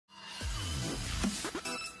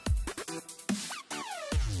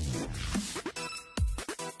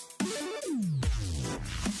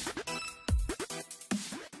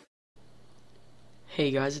Hey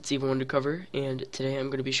guys, it's EVOUndercover, and today I'm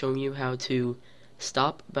going to be showing you how to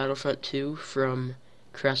stop Battlefront 2 from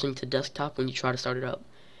crashing to desktop when you try to start it up.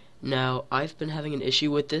 Now, I've been having an issue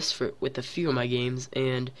with this with a few of my games,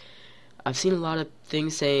 and I've seen a lot of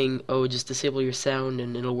things saying, oh, just disable your sound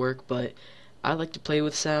and it'll work, but I like to play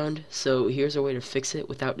with sound, so here's a way to fix it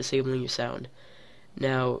without disabling your sound.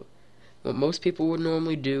 Now, what most people would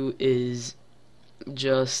normally do is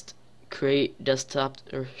just create desktop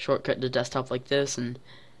or shortcut to desktop like this and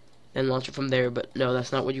launch it from there, but no,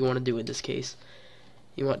 that's not what you want to do in this case.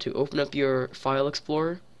 You want to open up your file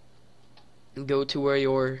explorer and go to where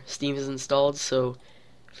your Steam is installed. So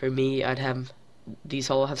for me, I'd have these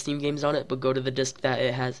all have Steam games on it, but go to the disk that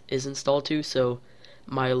it is installed to. So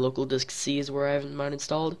my local disk C is where I have mine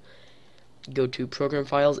installed. Go to Program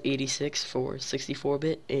Files 86 for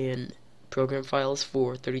 64-bit and Program Files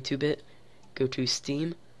for 32-bit. Go to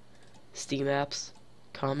Steam, Steam Apps,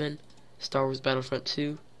 Common, Star Wars Battlefront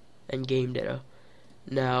II, and Game Data.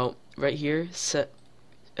 Now, right here,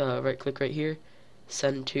 right click right here,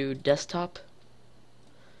 send to desktop.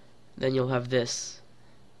 Then you'll have this.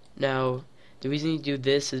 Now, the reason you do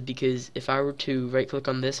this is because if I were to right click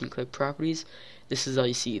on this and click properties, this is all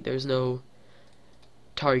you see. There's no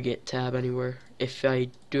target tab anywhere. If I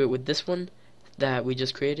do it with this one that we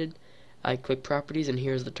just created, I click properties and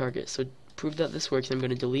here's the target. So prove that this works, I'm going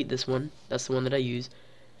to delete this one. That's the one that I use.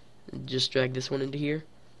 Just drag this one into here.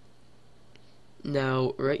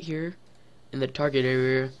 Now right here in the target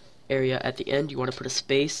area at the end, you want to put a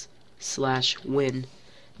space /win.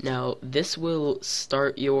 Now this will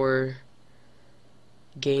start your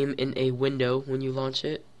game in a window when you launch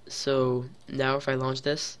it. So now if I launch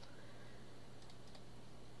this,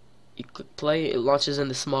 you click play, it launches in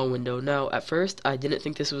the small window. Now at first I didn't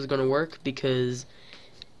think this was going to work because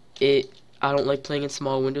I don't like playing in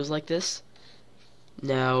small windows like this.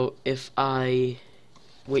 Now, if I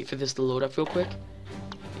wait for this to load up real quick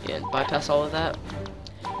and bypass all of that,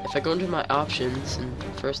 if I go into my options and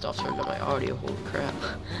first off turn on my audio, holy crap.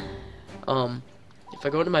 If I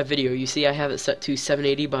go into my video, you see I have it set to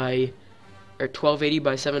 780 by 1280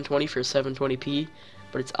 by 720 for 720p,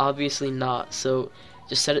 but it's obviously not. So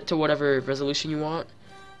just set it to whatever resolution you want,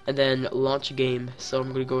 and then launch a game. So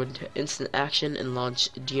I'm going to go into instant action and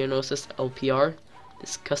launch Geonosis LPR,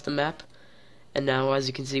 this custom map. And now as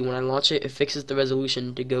you can see, when I launch it, it fixes the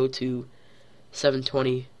resolution to go to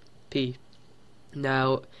 720p.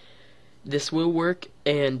 Now this will work,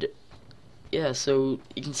 and yeah, so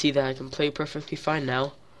you can see that I can play perfectly fine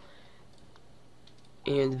now,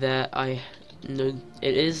 and that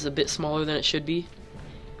it is a bit smaller than it should be,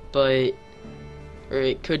 but or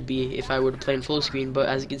it could be if I were to play in full screen, but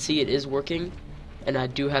as you can see, it is working, and I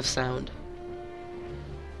do have sound.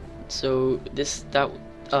 So this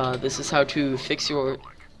is how to fix your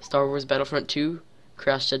Star Wars Battlefront 2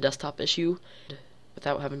 crash to desktop issue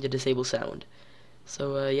without having to disable sound.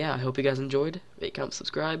 So yeah, I hope you guys enjoyed. Rate, comment,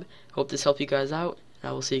 subscribe. Hope this helped you guys out, and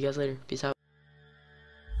I will see you guys later. Peace out.